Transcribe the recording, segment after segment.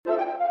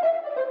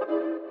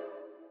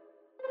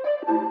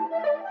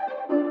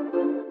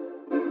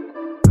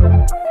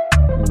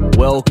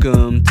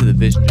Welcome to the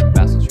Vision Driven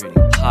Basketball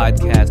Training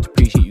Podcast.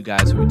 Appreciate you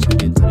guys who are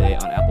tuned in today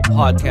on Apple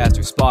Podcasts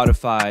or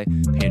Spotify,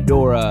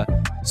 Pandora,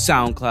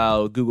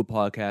 SoundCloud, Google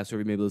Podcasts, wherever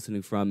you may be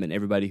listening from, and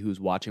everybody who's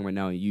watching right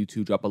now on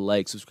YouTube. Drop a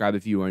like, subscribe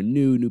if you are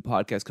new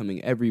podcast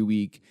coming every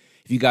week.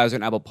 If you guys are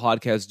on Apple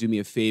Podcasts, do me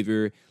a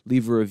favor,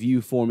 leave a review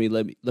for me.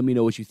 Let me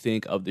know what you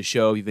think of the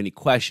show. If you have any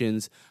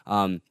questions,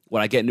 when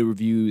I get new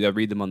reviews, I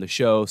read them on the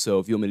show. So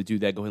if you want me to do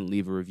that, go ahead and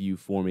leave a review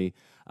for me.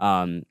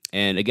 And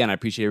again, I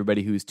appreciate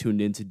everybody who's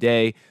tuned in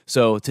today.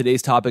 So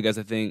today's topic, as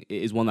I think,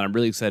 is one that I'm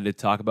really excited to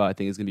talk about. I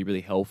think it's going to be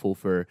really helpful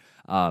for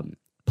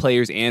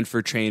players and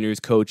for trainers,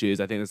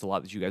 coaches. I think there's a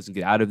lot that you guys can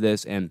get out of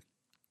this. And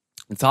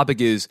the topic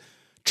is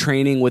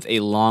training with a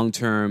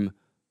long-term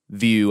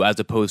view as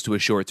opposed to a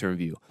short-term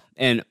view.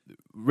 And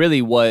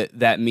really what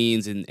that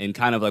means and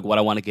kind of like what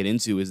I want to get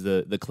into is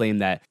the claim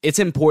that it's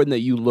important that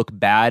you look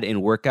bad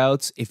in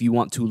workouts if you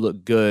want to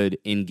look good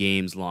in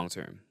games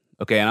long-term.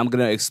 Okay, and I'm going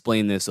to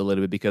explain this a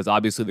little bit because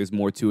obviously there's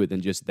more to it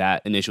than just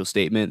that initial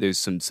statement. There's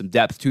some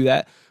depth to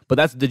that, but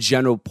that's the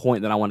general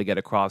point that I want to get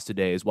across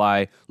today is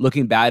why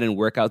looking bad in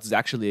workouts is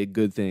actually a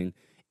good thing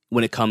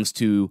when it comes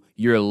to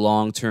your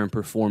long-term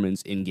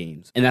performance in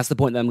games. And that's the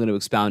point that I'm going to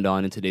expound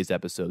on in today's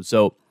episode.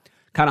 So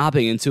kind of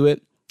hopping into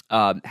it,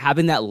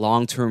 having that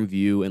long-term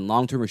view, and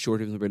long-term or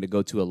short-term we're going to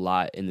go to a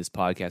lot in this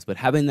podcast, but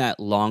having that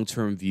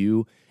long-term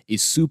view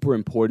is super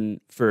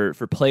important for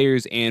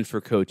players and for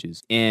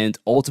coaches. And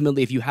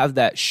ultimately, if you have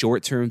that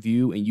short-term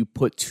view and you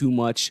put too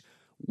much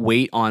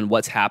weight on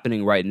what's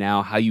happening right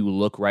now, how you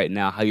look right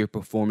now, how you're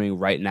performing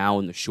right now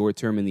in the short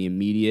term, in the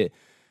immediate,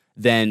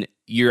 then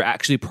you're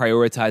actually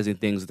prioritizing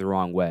things the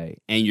wrong way.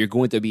 And you're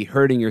going to be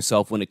hurting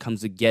yourself when it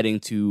comes to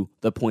getting to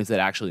the points that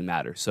actually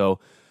matter. So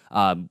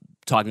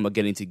talking about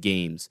getting to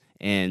games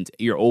and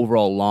your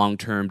overall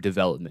long-term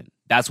development.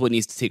 That's what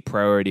needs to take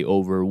priority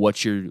over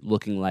what you're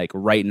looking like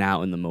right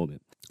now in the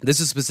moment. This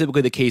is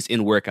specifically the case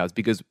in workouts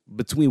because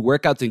between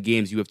workouts and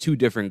games, you have two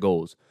different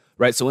goals,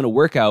 right? So in a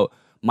workout,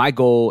 my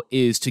goal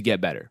is to get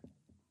better.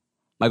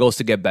 My goal is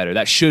to get better.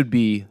 That should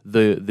be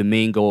the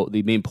main goal,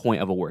 the main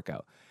point of a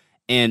workout.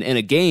 And in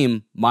a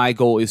game, my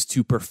goal is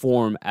to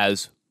perform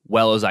as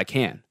well as I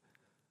can.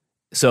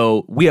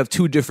 So we have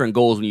two different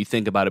goals when you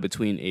think about it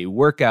between a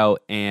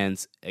workout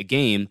and a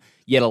game,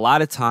 yet a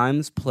lot of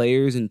times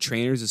players and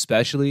trainers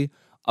especially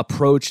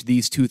approach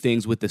these two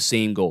things with the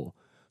same goal.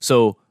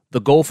 So the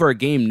goal for a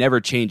game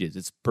never changes,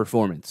 it's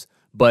performance.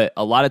 But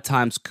a lot of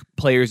times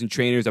players and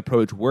trainers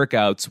approach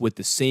workouts with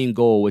the same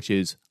goal, which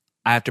is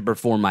I have to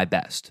perform my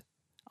best.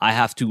 I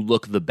have to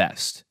look the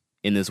best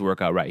in this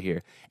workout right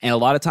here. And a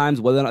lot of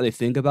times, whether or not they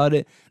think about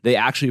it, they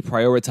actually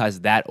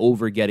prioritize that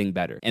over getting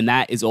better. And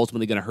that is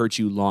ultimately going to hurt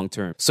you long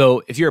term.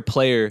 So if you're a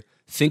player,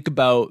 think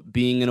about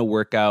being in a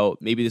workout,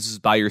 maybe this is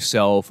by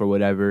yourself or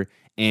whatever,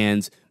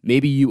 and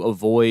maybe you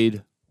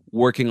avoid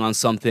working on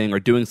something or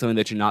doing something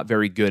that you're not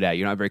very good at,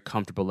 you're not very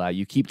comfortable at.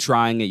 You keep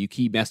trying it, you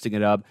keep messing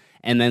it up,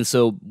 and then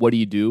so what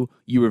do?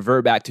 You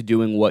revert back to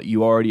doing what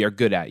you already are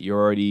good at, you're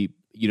already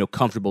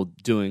comfortable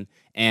doing,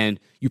 and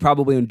you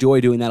probably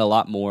enjoy doing that a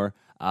lot more.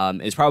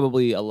 It's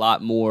probably a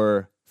lot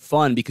more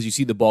fun because you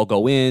see the ball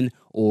go in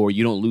or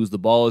you don't lose the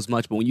ball as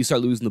much. But when you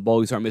start losing the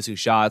ball, you start missing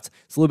shots,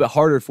 it's a little bit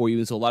harder for you.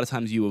 And so a lot of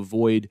times you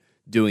avoid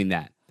doing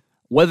that.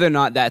 Whether or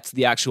not that's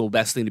the actual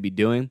best thing to be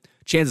doing,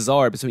 chances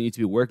are, if it's something you need to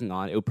be working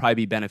on, it would probably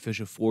be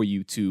beneficial for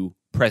you to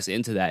press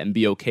into that and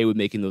be okay with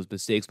making those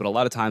mistakes. But a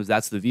lot of times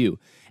that's the view.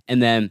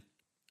 And then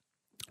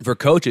for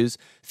coaches,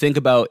 think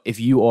about if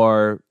you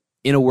are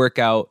in a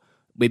workout,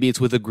 maybe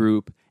it's with a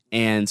group,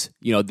 and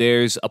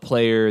there's a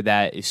player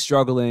that is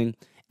struggling,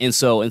 and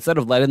so instead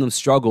of letting them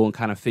struggle and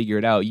kind of figure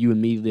it out, you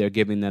immediately are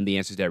giving them the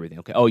answers to everything.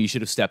 Okay, oh, you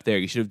should have stepped there,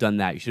 you should have done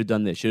that, you should have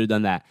done this, should have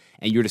done that,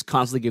 and you're just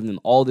constantly giving them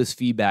all this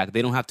feedback.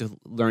 They don't have to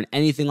learn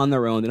anything on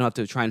their own. They don't have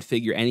to try and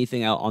figure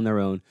anything out on their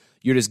own.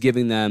 You're just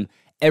giving them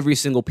every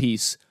single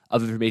piece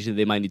of information that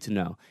they might need to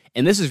know.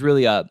 And this is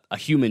really a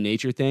human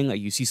nature thing. Like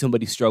you see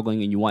somebody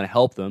struggling and you want to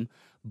help them,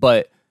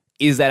 but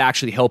is that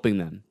actually helping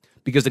them?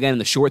 Because again, in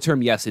the short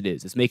term, yes, it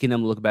is. It's making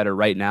them look better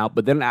right now,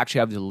 but they don't actually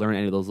have to learn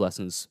any of those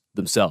lessons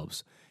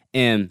themselves.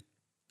 And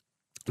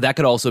that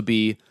could also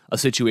be a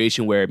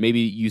situation where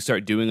maybe you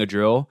start doing a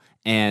drill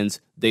and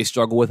they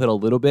struggle with it a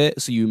little bit,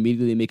 so you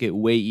immediately make it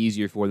way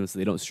easier for them so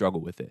they don't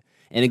struggle with it.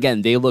 And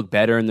again, they look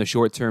better in the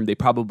short term. They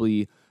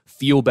probably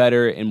feel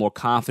better and more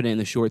confident in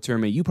the short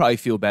term, and you probably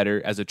feel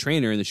better as a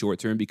trainer in the short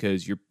term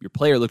because your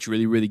player looks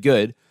really, really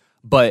good.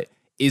 But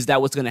is that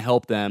what's going to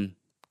help them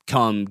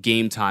come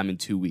game time in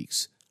 2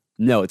 weeks?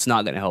 No, it's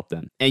not going to help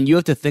them. And you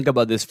have to think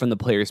about this from the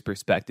player's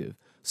perspective.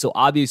 So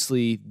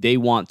obviously they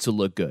want to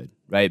look good,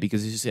 right?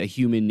 Because it's just a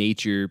human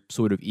nature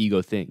sort of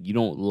ego thing.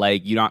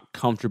 You're not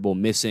comfortable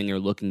missing or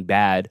looking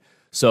bad.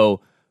 So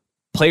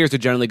players are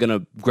generally going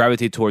to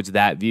gravitate towards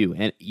that view.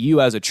 And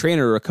you as a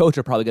trainer or a coach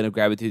are probably going to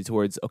gravitate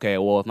towards, okay,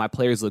 well, if my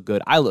players look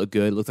good, I look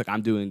good. It looks like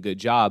I'm doing a good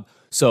job.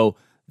 So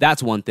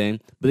That's one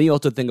thing. But then you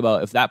also think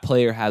about if that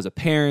player has a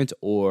parent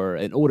or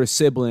an older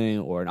sibling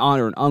or an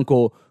aunt or an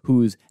uncle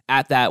who's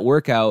at that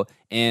workout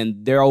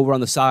and they're over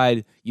on the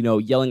side,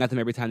 yelling at them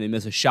every time they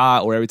miss a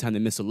shot or every time they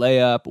miss a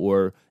layup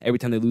or every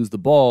time they lose the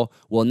ball.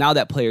 Well, now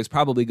that player is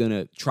probably going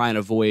to try and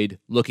avoid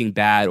looking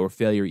bad or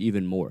failure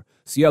even more.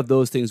 So you have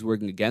those things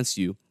working against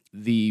you.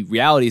 The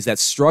reality is that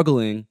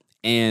struggling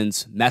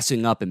and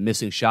messing up and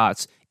missing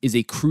shots is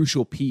a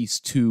crucial piece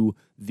to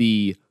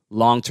the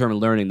long-term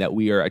learning that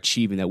we are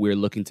achieving, that we're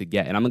looking to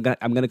get. And I'm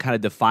gonna kind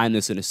of define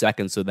this in a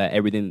second so that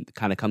everything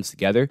kind of comes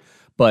together.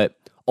 But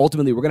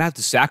ultimately, we're gonna have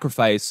to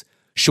sacrifice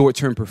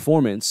short-term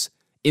performance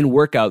in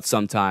workouts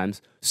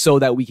sometimes so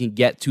that we can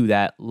get to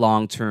that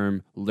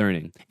long-term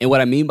learning. And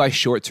what I mean by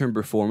short-term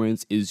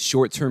performance is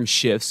short-term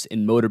shifts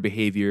in motor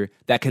behavior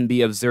that can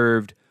be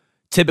observed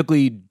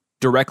typically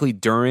directly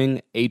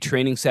during a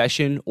training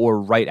session or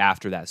right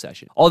after that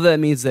session. All that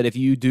means is that if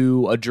you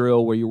do a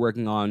drill where you're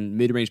working on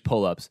mid-range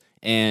pull-ups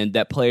and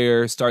that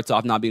player starts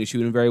off not being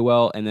shooting very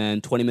well and then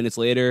 20 minutes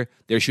later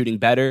they're shooting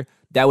better,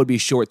 that would be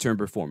short-term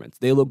performance.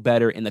 They look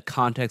better in the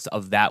context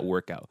of that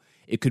workout.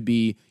 It could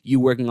be you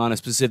working on a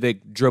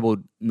specific dribble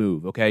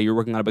move, okay? You're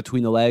working on it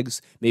between the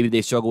legs. Maybe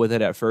they struggle with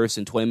it at first,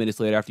 and 20 minutes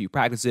later after you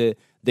practice it,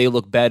 they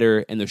look better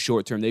in the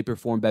short term. They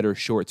perform better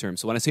short term.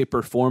 So when I say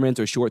performance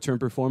or short-term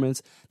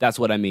performance, that's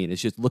what I mean.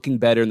 It's just looking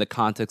better in the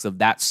context of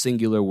that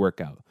singular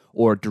workout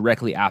or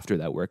directly after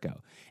that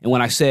workout. And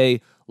when I say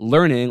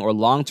learning or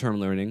long-term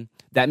learning,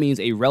 that means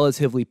a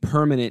relatively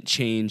permanent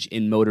change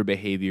in motor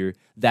behavior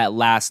that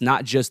lasts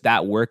not just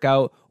that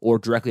workout or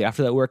directly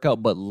after that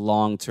workout, but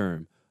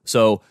long-term.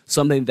 So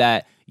something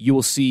that you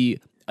will see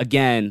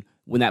again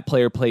when that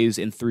player plays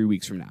in 3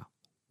 weeks from now,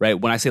 right?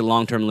 When I say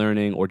long-term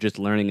learning or just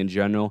learning in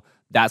general,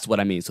 that's what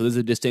I mean. So there's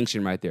a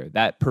distinction right there.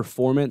 That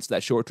performance,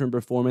 that short-term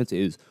performance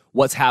is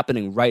what's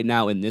happening right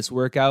now in this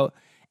workout,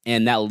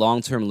 and that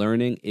long-term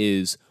learning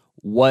is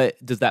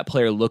what does that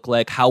player look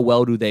like? How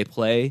well do they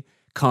play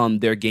come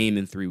their game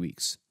in 3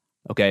 weeks?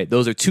 Okay,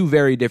 those are two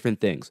very different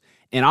things.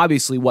 And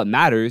obviously what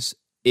matters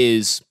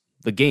is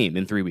the game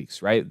in 3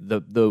 weeks, right?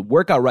 The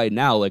workout right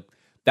now, like,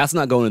 that's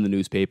not going in the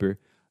newspaper.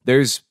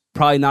 There's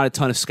probably not a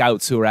ton of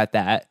scouts who are at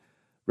that,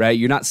 right?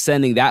 You're not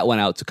sending that one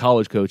out to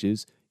college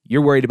coaches.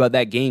 You're worried about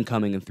that game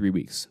coming in 3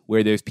 weeks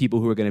where there's people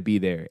who are going to be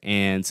there.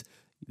 And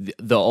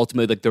the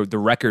ultimate, like the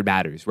record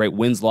matters, right?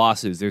 Wins,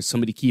 losses. There's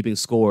somebody keeping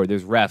score.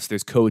 There's refs.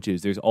 There's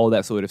coaches. There's all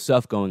that sort of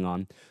stuff going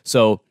on.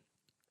 So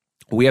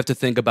we have to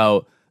think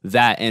about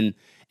that. And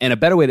a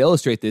better way to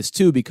illustrate this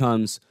too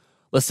becomes,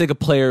 let's take a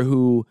player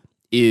who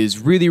is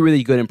really,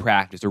 really good in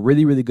practice or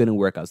really, really good in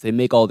workouts. They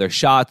make all their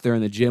shots. They're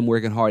in the gym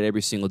working hard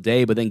every single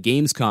day, but then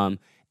games come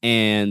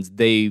and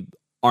they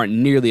aren't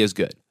nearly as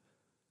good.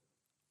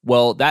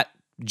 Well, that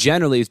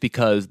generally is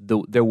because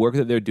their work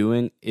that they're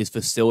doing is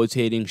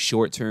facilitating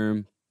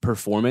short-term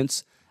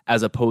performance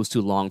as opposed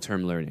to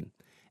long-term learning.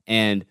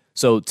 And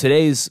so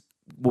today's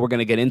what we're going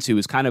to get into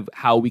is kind of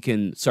how we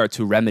can start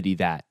to remedy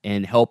that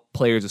and help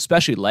players,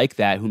 especially like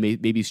that, who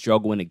maybe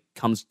struggle when it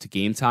comes to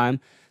game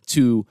time,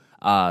 to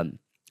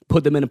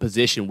put them in a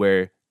position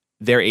where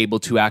they're able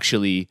to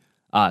actually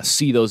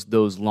see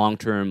those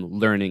long-term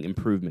learning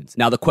improvements.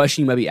 Now, the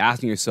question you might be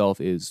asking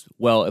yourself is,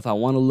 well, if I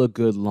want to look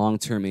good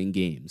long-term in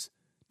games,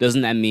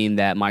 doesn't that mean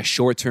that my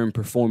short-term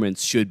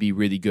performance should be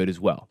really good as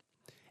well?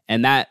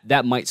 And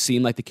that might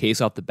seem like the case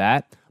off the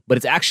bat, but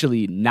it's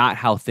actually not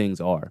how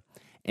things are.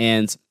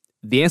 And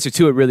the answer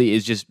to it really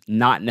is just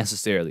not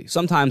necessarily.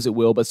 Sometimes it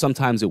will, but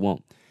sometimes it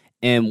won't.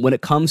 And when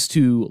it comes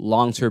to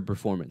long-term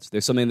performance,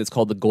 there's something that's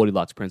called the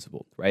Goldilocks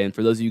principle, right? And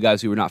for those of you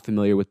guys who are not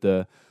familiar with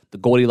the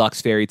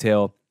Goldilocks fairy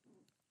tale,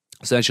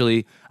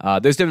 essentially,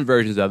 there's different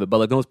versions of it, but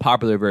like the most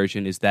popular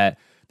version is that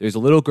there's a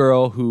little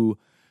girl who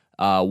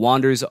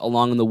wanders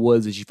along in the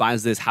woods and she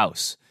finds this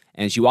house.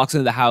 And she walks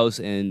into the house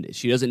and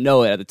she doesn't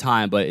know it at the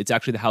time, but it's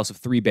actually the house of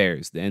 3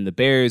 bears. And the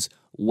bears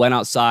went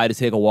outside to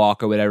take a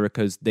walk or whatever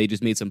because they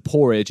just made some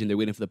porridge and they're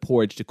waiting for the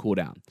porridge to cool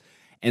down.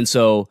 And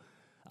so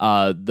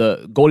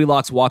the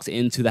Goldilocks walks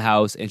into the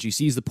house and she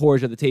sees the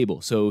porridge at the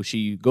table. So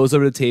she goes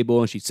over to the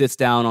table and she sits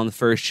down on the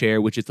first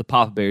chair, which is the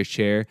Papa Bear's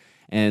chair.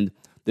 And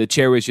the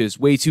chair was just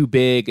way too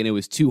big and it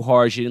was too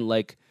hard. She didn't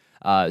like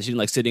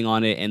sitting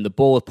on it. And the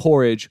bowl of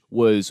porridge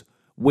was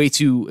way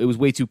too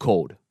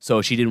cold.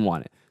 So she didn't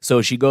want it.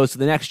 So she goes to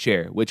the next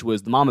chair, which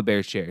was the Mama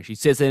Bear's chair. She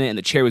sits in it and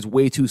the chair was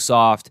way too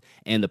soft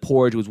and the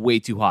porridge was way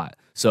too hot.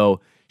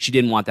 So she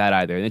didn't want that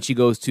either. And then she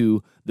goes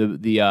to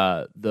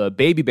the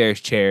Baby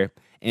Bear's chair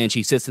and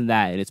she sits in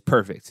that and it's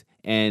perfect.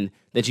 And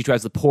then she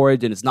tries the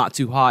porridge and it's not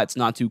too hot, it's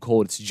not too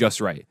cold, it's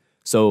just right.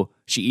 So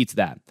she eats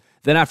that.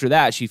 Then after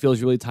that, she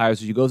feels really tired,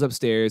 so she goes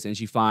upstairs and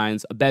she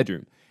finds a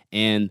bedroom.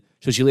 And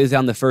so she lays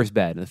down the first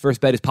bed. And the first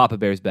bed is Papa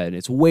Bear's bed. And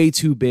it's way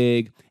too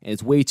big and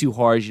it's way too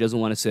hard. She doesn't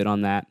want to sit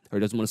on that or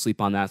doesn't want to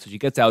sleep on that. So she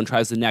gets out and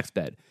tries the next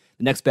bed.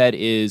 The next bed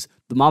is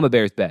the Mama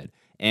Bear's bed.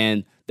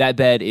 And that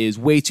bed is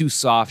way too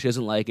soft. She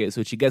doesn't like it.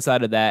 So she gets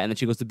out of that and then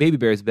she goes to Baby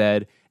Bear's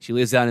bed. She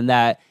lays down in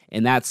that.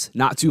 And that's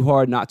not too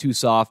hard, not too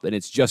soft, and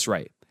it's just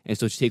right. And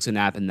so she takes a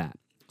nap in that.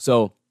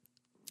 So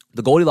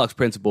the Goldilocks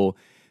principle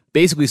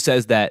basically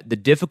says that the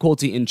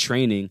difficulty in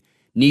training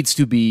needs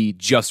to be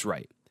just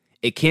right.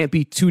 It can't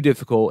be too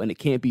difficult and it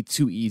can't be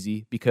too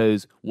easy,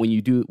 because when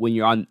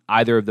you're on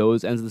either of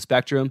those ends of the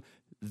spectrum,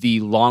 the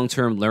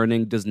long-term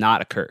learning does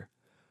not occur,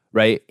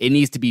 right? It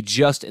needs to be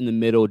just in the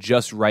middle,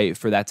 just right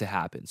for that to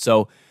happen.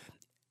 So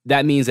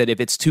that means that if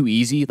it's too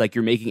easy, like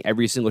you're making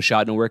every single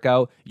shot in a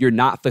workout, you're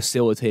not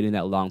facilitating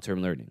that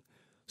long-term learning.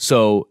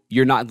 So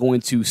you're not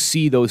going to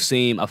see those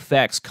same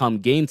effects come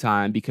game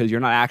time because you're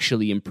not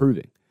actually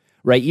improving,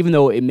 right? Even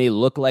though it may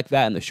look like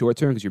that in the short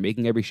term because you're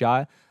making every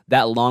shot,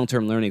 that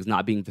long-term learning is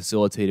not being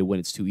facilitated when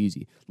it's too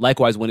easy.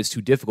 Likewise, when it's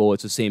too difficult,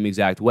 it's the same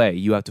exact way.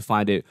 You have to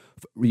find it,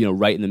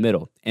 right in the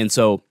middle. And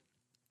so,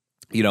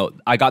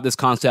 I got this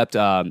concept.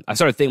 I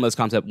started thinking about this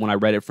concept when I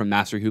read it from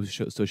Master Hoops,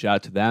 so shout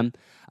out to them.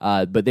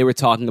 But they were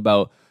talking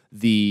about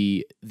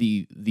the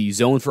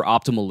zone for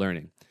optimal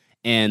learning.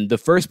 And the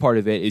first part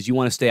of it is you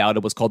want to stay out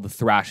of what's called the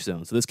thrash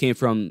zone. So this came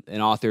from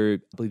an author,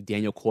 I believe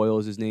Daniel Coyle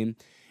is his name.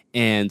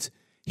 And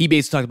he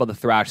basically talked about the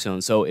thrash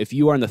zone. So if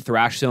you are in the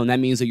thrash zone, that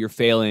means that you're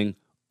failing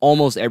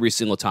almost every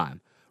single time,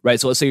 right?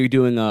 So let's say you're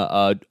doing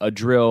a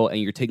drill and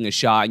you're taking a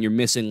shot and you're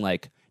missing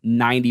like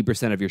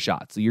 90% of your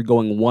shots. So you're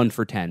going 1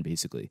 for 10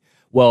 basically.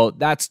 Well,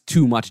 that's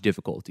too much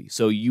difficulty.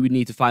 So you would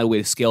need to find a way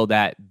to scale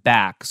that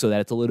back so that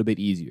it's a little bit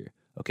easier,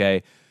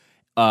 okay?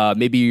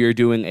 Maybe you're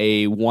doing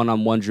a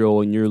one-on-one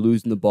drill and you're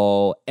losing the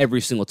ball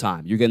every single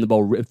time. You're getting the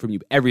ball ripped from you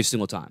every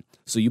single time.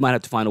 So you might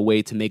have to find a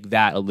way to make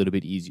that a little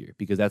bit easier,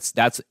 because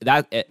that's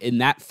in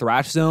that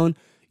thrash zone,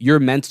 you're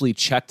mentally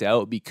checked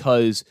out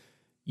because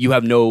you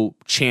have no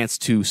chance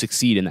to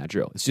succeed in that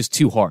drill. It's just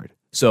too hard.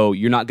 So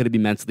you're not going to be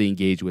mentally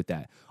engaged with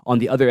that. On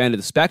the other end of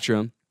the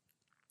spectrum,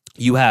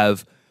 you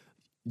have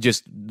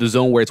just the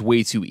zone where it's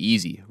way too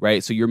easy,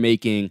 right? So you're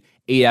making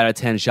 8 out of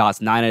 10 shots,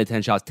 9 out of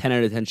 10 shots, 10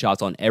 out of 10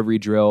 shots on every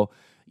drill.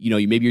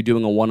 Maybe you're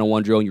doing a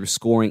one-on-one drill and you're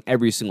scoring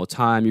every single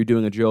time. You're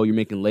doing a drill, you're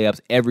making layups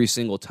every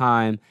single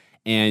time,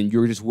 and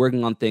you're just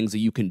working on things that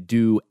you can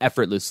do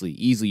effortlessly,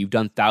 easily. You've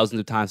done thousands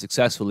of times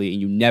successfully,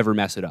 and you never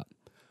mess it up,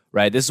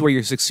 right? This is where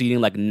you're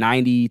succeeding like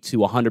 90 to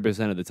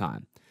 100% of the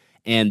time.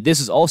 And this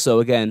is also,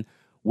 again,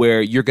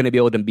 where you're going to be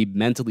able to be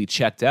mentally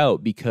checked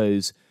out,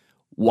 because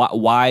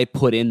why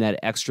put in that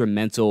extra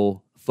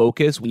mental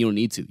focus when you don't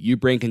need to? Your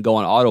brain can go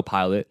on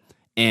autopilot,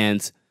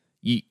 and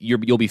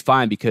you'll be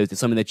fine because it's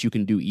something that you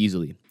can do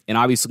easily. And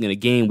obviously in a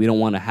game, we don't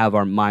want to have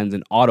our minds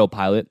in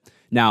autopilot.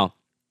 Now,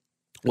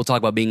 we'll talk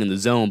about being in the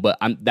zone, but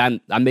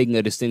I'm making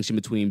a distinction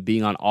between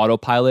being on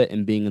autopilot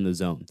and being in the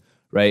zone,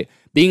 right?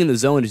 Being in the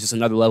zone is just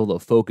another level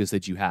of focus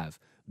that you have.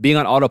 Being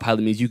on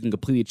autopilot means you can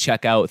completely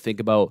check out, think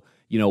about,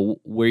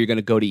 where you're going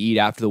to go to eat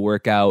after the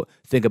workout,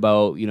 think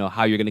about,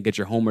 how you're going to get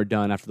your homework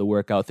done after the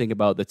workout, think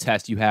about the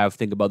test you have,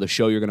 think about the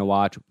show you're going to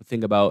watch,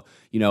 think about,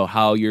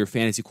 how your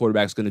fantasy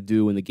quarterback's going to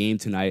do in the game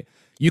tonight.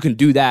 You can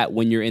do that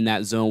when you're in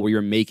that zone where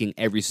you're making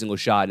every single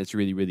shot and it's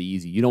really, really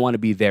easy. You don't want to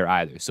be there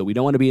either. So we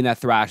don't want to be in that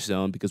thrash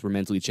zone because we're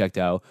mentally checked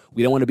out.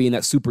 We don't want to be in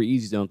that super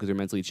easy zone because we're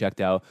mentally checked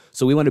out.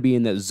 So we want to be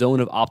in that zone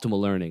of optimal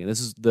learning. And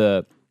this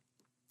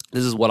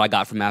is what I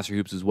got from Master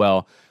Hoops as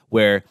well,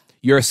 where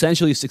you're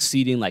essentially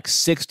succeeding like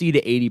 60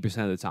 to 80%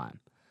 of the time.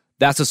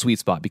 That's a sweet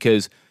spot,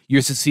 because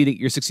you're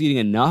succeeding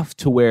enough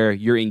to where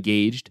you're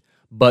engaged,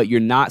 but you're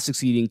not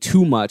succeeding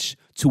too much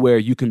to where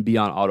you can be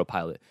on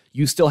autopilot.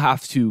 You still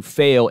have to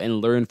fail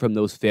and learn from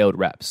those failed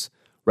reps,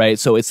 right?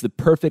 So it's the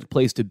perfect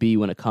place to be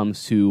when it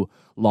comes to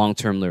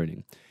long-term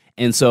learning.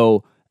 And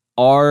so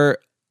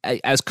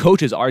as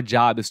coaches, our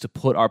job is to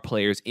put our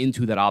players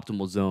into that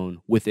optimal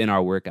zone within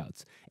our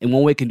workouts. And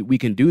one way we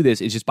can do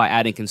this is just by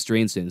adding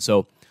constraints in.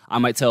 So I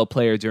might tell a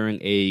player during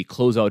a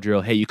closeout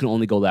drill, hey, you can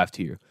only go left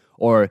here.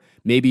 Or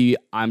maybe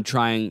we're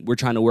trying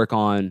to work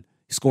on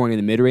scoring in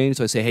the mid-range.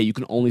 So I say, hey, you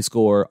can only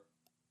score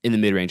in the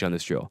mid-range on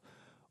this drill.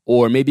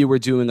 Or maybe we're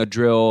doing a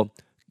drill,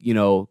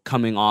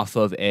 coming off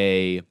of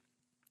a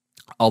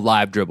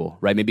live dribble,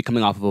 right? Maybe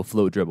coming off of a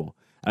float dribble.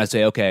 And I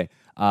say, okay,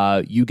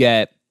 you'll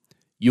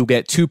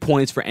get 2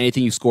 points for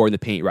anything you score in the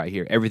paint right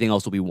here. Everything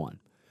else will be 1.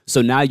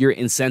 So now you're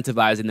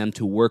incentivizing them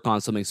to work on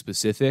something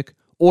specific,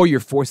 or you're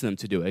forcing them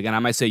to do it. Again, I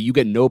might say you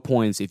get no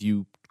points if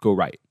you go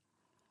right.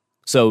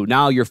 So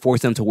now you're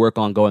forcing them to work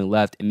on going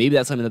left, and maybe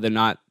that's something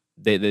that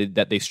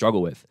that they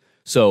struggle with.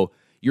 So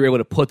you're able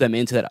to put them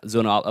into that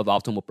zone of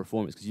optimal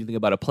performance. Because you think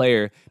about a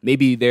player,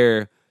 maybe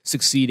they're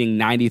succeeding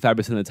 95%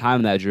 of the time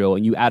in that drill,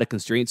 and you add a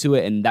constraint to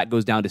it, and that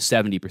goes down to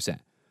 70%.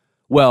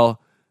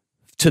 Well,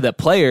 to the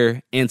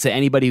player and to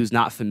anybody who's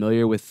not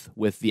familiar with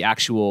the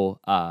actual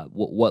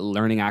what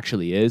learning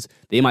actually is,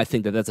 they might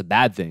think that that's a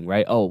bad thing,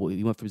 right? Oh, well,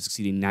 you went from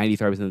succeeding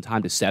 95% of the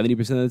time to 70%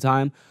 of the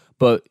time.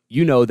 But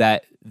you know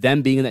that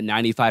them being in that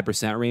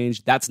 95%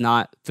 range, that's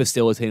not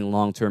facilitating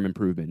long-term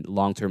improvement,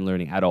 long-term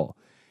learning at all.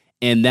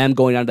 And them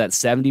going down to that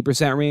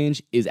 70%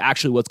 range is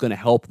actually what's going to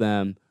help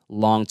them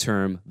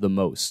long-term the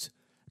most,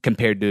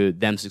 compared to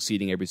them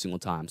succeeding every single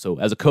time. So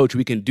as a coach,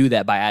 we can do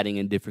that by adding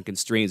in different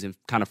constraints and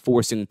kind of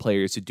forcing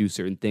players to do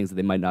certain things that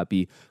they might not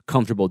be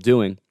comfortable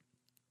doing.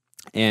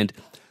 And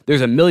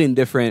there's a million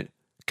different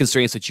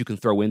constraints that you can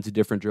throw into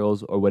different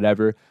drills or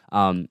whatever.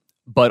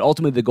 But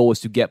ultimately, the goal is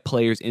to get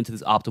players into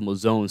this optimal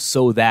zone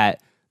so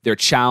that they're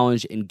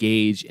challenged,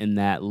 engaged, and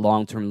that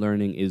long-term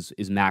learning is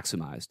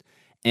maximized.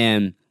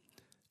 And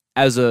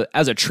as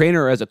a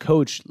trainer or as a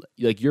coach,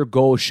 like your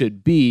goal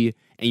should be,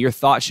 and your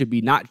thought should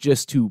be not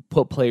just to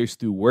put players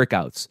through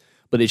workouts,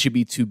 but it should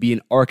be to be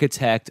an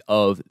architect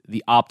of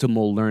the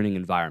optimal learning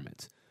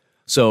environment.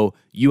 So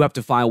you have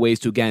to find ways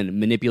to, again,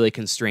 manipulate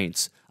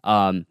constraints,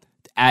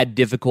 add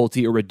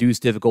difficulty or reduce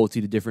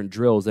difficulty to different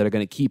drills that are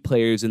going to keep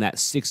players in that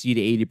 60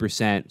 to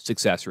 80%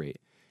 success rate.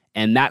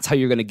 And that's how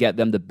you're going to get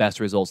them the best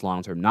results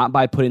long term, not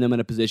by putting them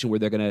in a position where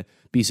they're going to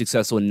be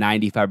successful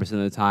 95% of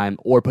the time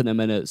or putting them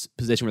in a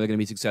position where they're going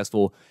to be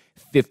successful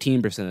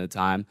 15% of the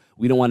time.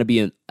 We don't want to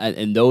be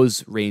in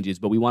those ranges,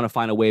 but we want to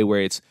find a way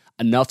where it's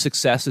enough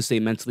success to stay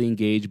mentally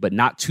engaged, but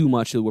not too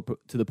much to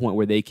the point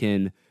where they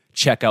can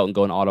check out and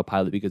go on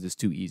autopilot because it's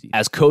too easy.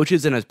 As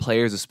coaches and as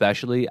players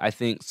especially, I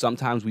think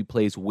sometimes we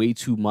place way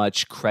too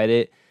much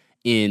credit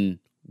in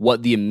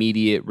what the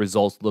immediate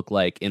results look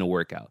like in a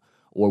workout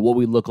or what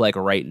we look like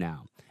right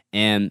now.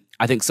 And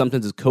I think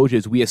sometimes as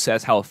coaches, we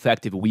assess how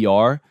effective we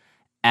are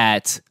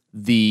at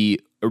the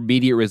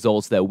immediate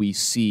results that we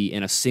see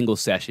in a single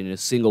session, in a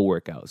single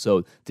workout.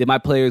 So did my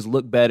players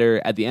look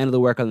better at the end of the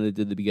workout than they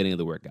did at the beginning of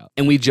the workout?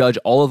 And we judge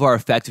all of our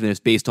effectiveness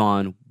based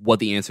on what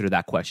the answer to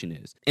that question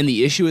is. And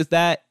the issue is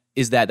that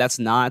that's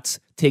not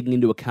taking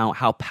into account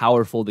how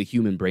powerful the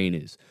human brain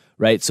is,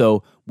 right?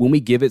 So when we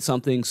give it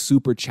something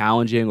super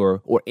challenging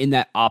or in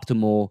that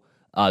optimal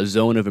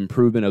zone of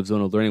improvement, of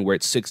zone of learning where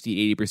it's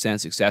 60, 80%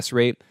 success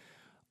rate,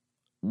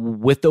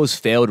 with those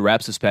failed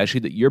reps especially,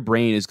 that your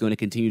brain is going to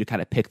continue to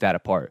kind of pick that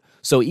apart.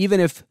 So even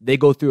if they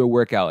go through a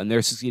workout and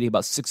they're succeeding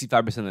about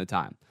 65% of the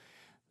time,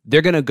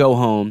 they're going to go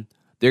home,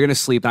 they're going to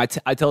sleep. And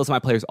I tell this to my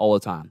players all the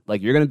time,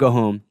 like, you're going to go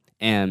home,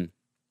 and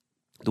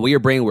the way your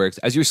brain works,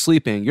 as you're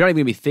sleeping, you're not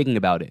even going to be thinking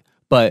about it,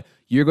 but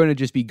you're going to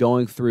just be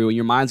going through, and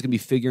your mind's going to be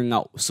figuring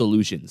out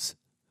solutions.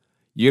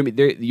 Your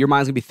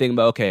mind's gonna be thinking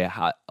about, okay,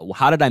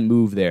 how did I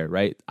move there,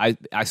 right? I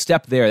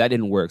stepped there, that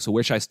didn't work, so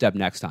where should I step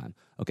next time?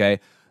 Okay,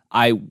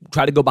 I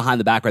tried to go behind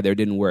the back right there, it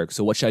didn't work,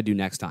 so what should I do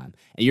next time?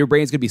 And your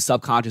brain's gonna be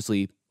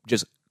subconsciously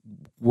just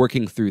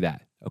working through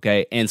that,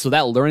 okay? And so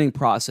that learning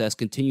process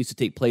continues to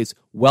take place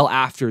well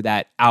after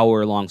that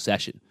hour-long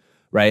session,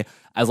 right?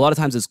 As a lot of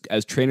times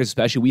as trainers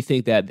especially, we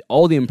think that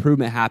all the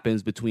improvement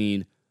happens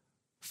between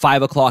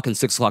 5 o'clock and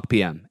 6 o'clock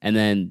p.m., and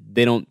then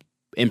they don't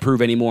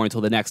improve anymore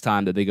until the next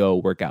time that they go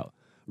work out.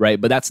 Right?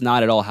 But that's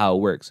not at all how it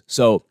works.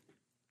 So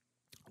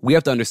we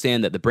have to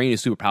understand that the brain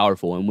is super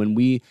powerful. And when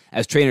we,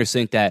 as trainers,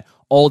 think that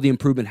all the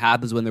improvement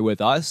happens when they're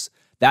with us,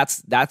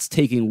 that's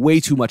taking way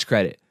too much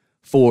credit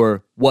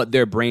for what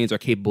their brains are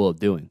capable of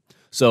doing.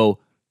 So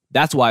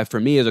that's why, for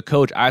me as a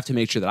coach, I have to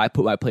make sure that I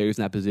put my players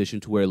in that position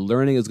to where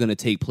learning is going to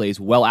take place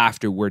well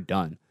after we're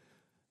done.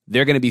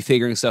 They're going to be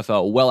figuring stuff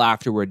out well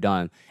after we're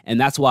done. And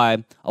that's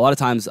why a lot of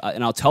times,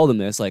 and I'll tell them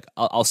this, like,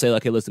 I'll say,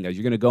 like, hey, listen, guys,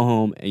 you're going to go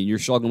home and you're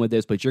struggling with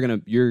this, but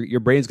your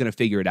brain's going to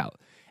figure it out.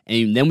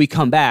 And then we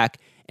come back,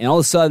 and all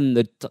of a sudden,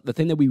 the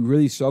thing that we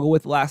really struggled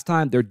with last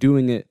time, they're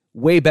doing it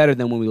way better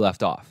than when we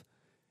left off.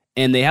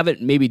 And they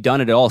haven't maybe done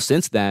it at all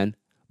since then,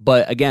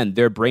 but again,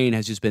 their brain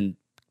has just been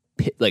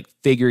like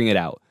figuring it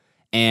out.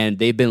 And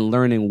they've been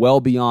learning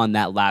well beyond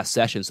that last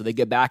session. So they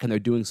get back and they're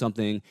doing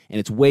something, and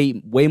it's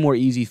way, way more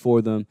easy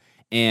for them.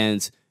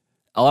 And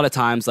a lot of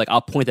times, like,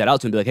 I'll point that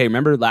out to them and be like, hey,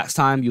 remember last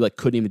time you like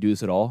couldn't even do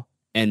this at all?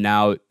 And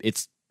now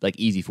it's like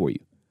easy for you.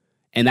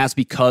 And that's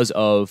because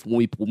of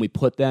when we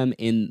put them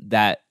in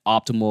that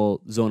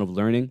optimal zone of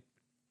learning,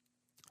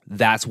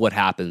 that's what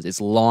happens.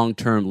 It's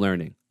long-term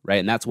learning, right?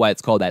 And that's why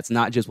it's called that. It's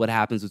not just what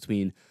happens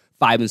between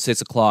 5 and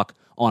 6 o'clock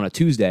on a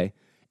Tuesday.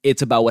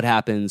 It's about what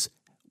happens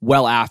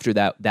well after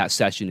that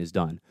session is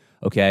done,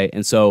 okay?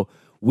 And so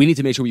we need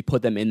to make sure we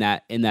put them in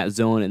that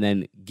zone and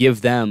then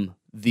give them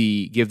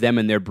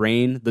in their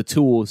brain the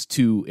tools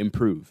to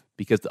improve,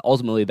 because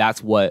ultimately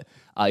that's what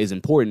is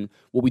important.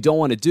 What we don't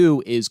want to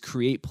do is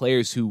create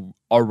players who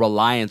are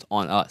reliant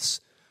on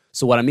us.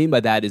 So what I mean by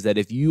that is that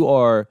if you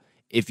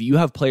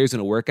have players in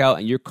a workout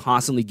and you're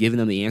constantly giving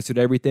them the answer to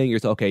everything, you're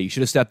okay, you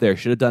should have stepped there,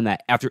 should have done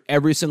that. After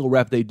every single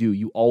rep they do,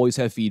 you always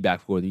have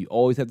feedback for them. You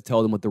always have to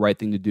tell them what the right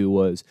thing to do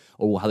was,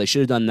 or how they should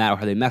have done that, or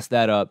how they messed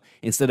that up,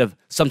 instead of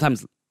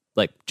sometimes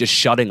like just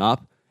shutting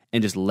up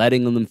and just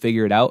letting them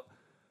figure it out.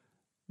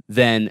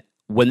 Then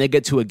when they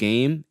get to a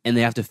game and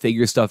they have to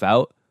figure stuff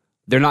out,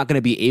 they're not going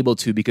to be able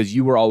to, because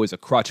you were always a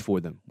crutch for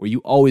them, where you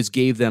always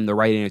gave them the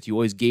right answer. You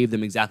always gave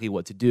them exactly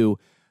what to do.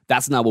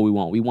 That's not what we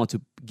want. We want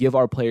to give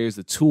our players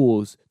the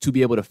tools to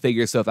be able to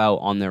figure stuff out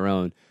on their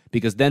own,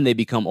 because then they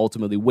become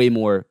ultimately way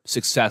more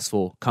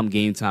successful come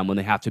game time when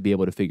they have to be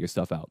able to figure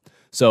stuff out.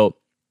 So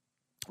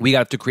we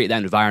have to create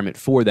that environment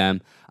for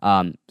them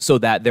so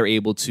that they're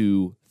able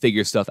to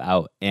figure stuff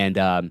out.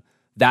 And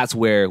that's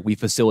where we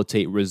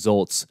facilitate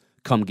results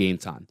come game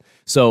time.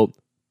 So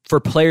for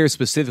players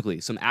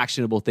specifically, some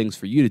actionable things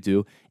for you to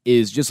do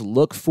is just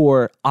look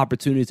for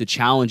opportunities to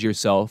challenge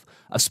yourself,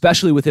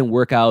 especially within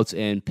workouts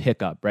and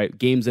pickup, right?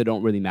 Games that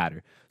don't really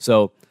matter.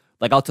 So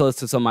like I'll tell this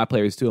to some of my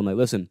players too. I'm like,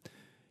 listen,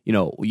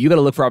 you got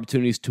to look for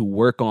opportunities to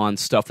work on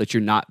stuff that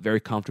you're not very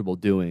comfortable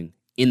doing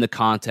in the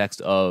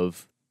context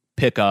of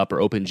pickup or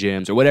open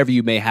gyms or whatever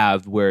you may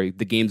have where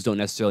the games don't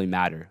necessarily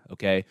matter,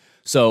 okay?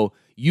 So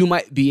you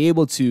might be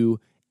able to,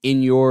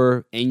 in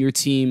your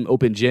team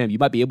open gym, you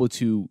might be able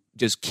to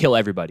just kill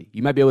everybody.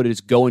 You might be able to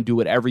just go and do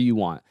whatever you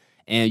want.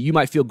 And you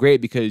might feel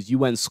great because you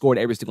went and scored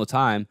every single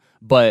time,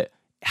 but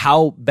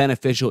how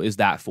beneficial is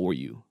that for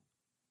you?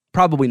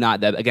 Probably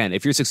not that. Again,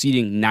 if you're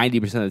succeeding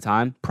 90% of the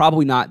time,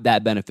 probably not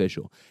that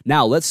beneficial.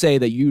 Now, let's say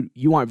that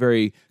you aren't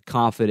very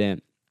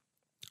confident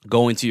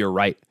going to your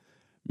right.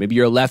 Maybe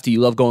you're a lefty, you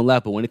love going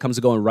left, but when it comes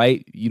to going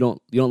right, you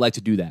don't like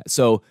to do that.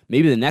 So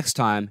maybe the next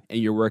time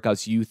in your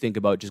workouts, you think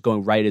about just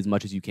going right as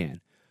much as you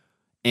can.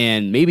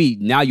 And maybe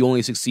now you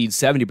only succeed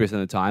 70% of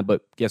the time,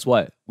 but guess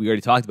what? We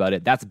already talked about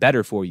it. That's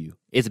better for you.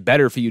 It's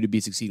better for you to be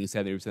succeeding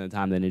 70% of the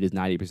time than it is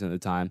 90% of the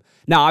time.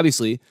 Now,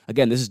 obviously,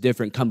 again, this is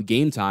different. Come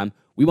game time,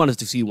 we want to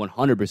succeed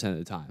 100% of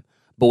the time.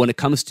 But when it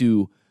comes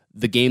to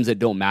the games that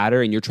don't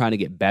matter and you're trying to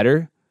get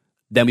better,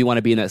 then we want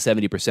to be in that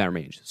 70%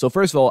 range. So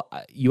first of all,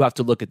 you have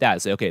to look at that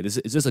and say, okay, is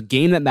this a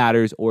game that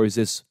matters, or is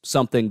this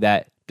something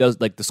that does,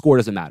 like, the score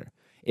doesn't matter?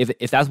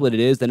 If that's what it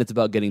is, then it's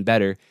about getting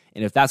better.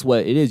 And if that's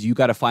what it is, you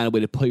got to find a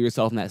way to put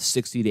yourself in that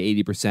 60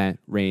 to 80%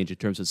 range in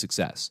terms of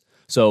success.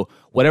 So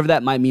whatever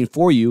that might mean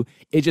for you,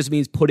 it just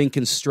means putting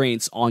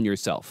constraints on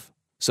yourself.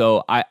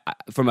 So I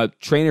from a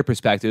trainer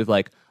perspective,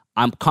 like,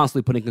 I'm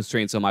constantly putting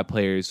constraints on my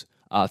players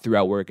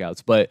throughout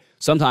workouts. But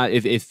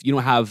sometimes if you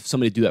don't have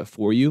somebody do that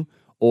for you,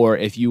 or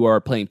if you are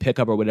playing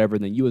pickup or whatever,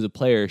 then you as a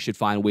player should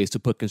find ways to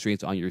put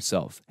constraints on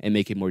yourself and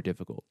make it more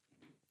difficult.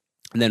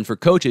 And then for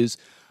coaches,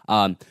 you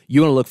want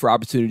to look for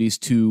opportunities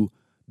to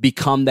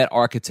become that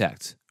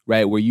architect,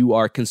 right? Where you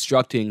are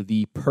constructing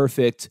the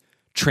perfect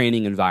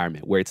training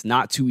environment, where it's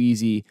not too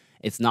easy,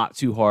 it's not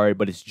too hard,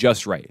 but it's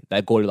just right.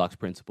 That Goldilocks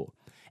principle.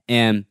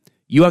 And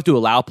you have to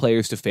allow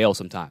players to fail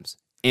sometimes.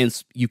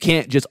 And you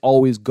can't just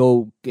always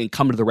go and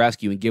come to the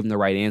rescue and give them the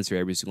right answer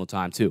every single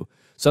time too.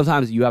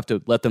 Sometimes you have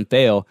to let them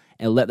fail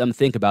and let them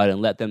think about it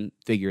and let them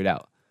figure it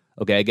out.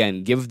 Okay,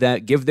 again, give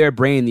their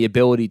brain the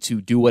ability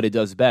to do what it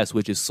does best,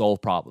 which is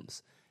solve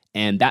problems.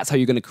 And that's how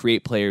you're going to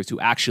create players who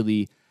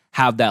actually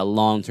have that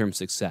long-term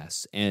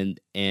success. And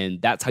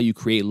that's how you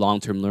create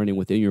long-term learning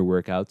within your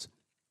workouts.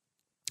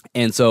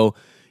 And so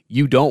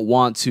you don't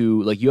want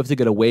to, like, you have to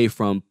get away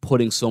from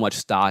putting so much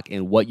stock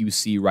in what you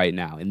see right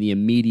now, in the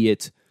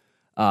immediate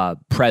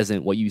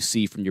present, what you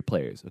see from your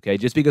players. Okay,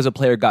 just because a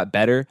player got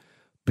better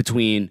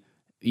between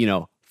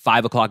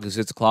 5 o'clock and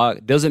 6 o'clock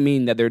doesn't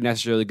mean that they're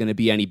necessarily going to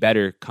be any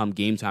better come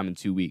game time in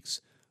 2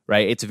 weeks,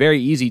 right? It's very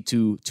easy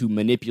to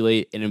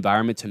manipulate an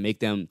environment to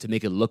make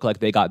it look like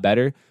they got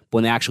better, but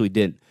when they actually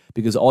didn't,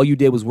 because all you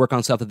did was work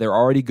on stuff that they're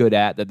already good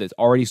at, that's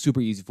already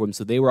super easy for them.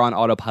 So they were on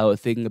autopilot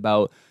thinking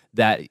about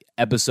that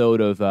episode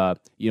of,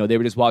 they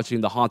were just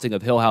watching The Haunting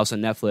of Hill House on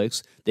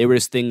Netflix. They were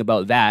just thinking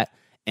about that,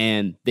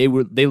 and they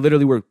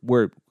literally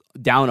were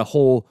down a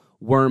whole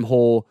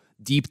wormhole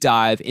deep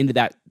dive into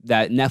that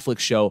Netflix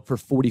show for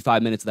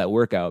 45 minutes of that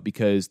workout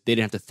because they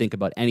didn't have to think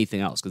about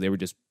anything else because they were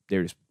just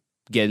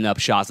getting up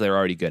shots that they're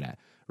already good at,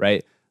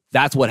 right?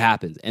 That's what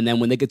happens. And then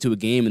when they get to a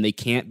game and they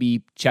can't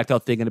be checked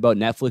out thinking about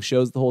Netflix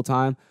shows the whole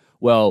time,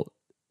 well,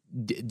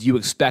 do you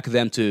expect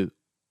them to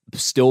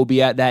still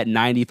be at that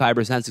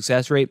 95%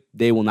 success rate?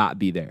 They will not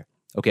be there.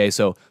 Okay,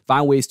 so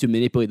find ways to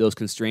manipulate those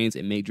constraints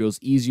and make drills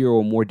easier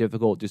or more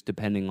difficult just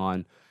depending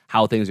on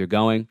how things are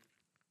going.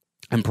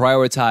 And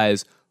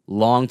prioritize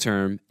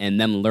long-term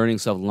and them learning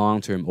stuff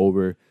long-term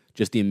over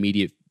just the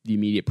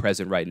immediate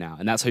present right now.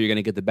 And that's how you're going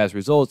to get the best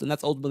results. And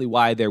that's ultimately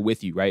why they're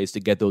with you, right? Is to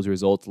get those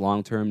results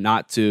long-term,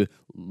 not to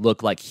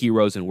look like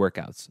heroes in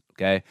workouts,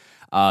 okay?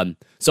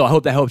 So I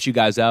hope that helps you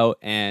guys out.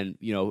 And,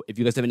 if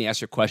you guys have any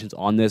extra questions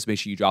on this, make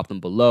sure you drop them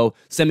below.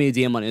 Send me a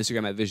DM on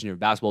Instagram at Visionary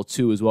Basketball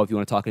too as well if you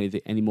want to talk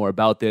any more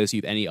about this.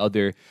 You have any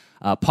other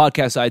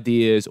podcast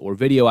ideas or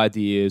video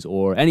ideas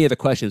or any other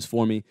questions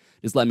for me,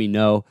 just let me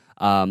know.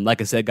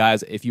 Like I said,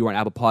 guys, if you are on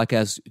Apple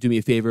Podcasts, do me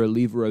a favor,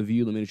 leave a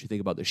review. Let me know what you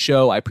think about the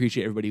show. I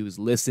appreciate everybody who's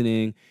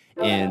listening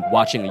and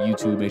watching on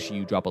YouTube. Make sure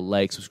you drop a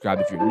like, subscribe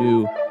if you're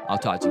new. I'll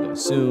talk to you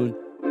guys soon.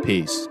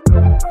 Peace.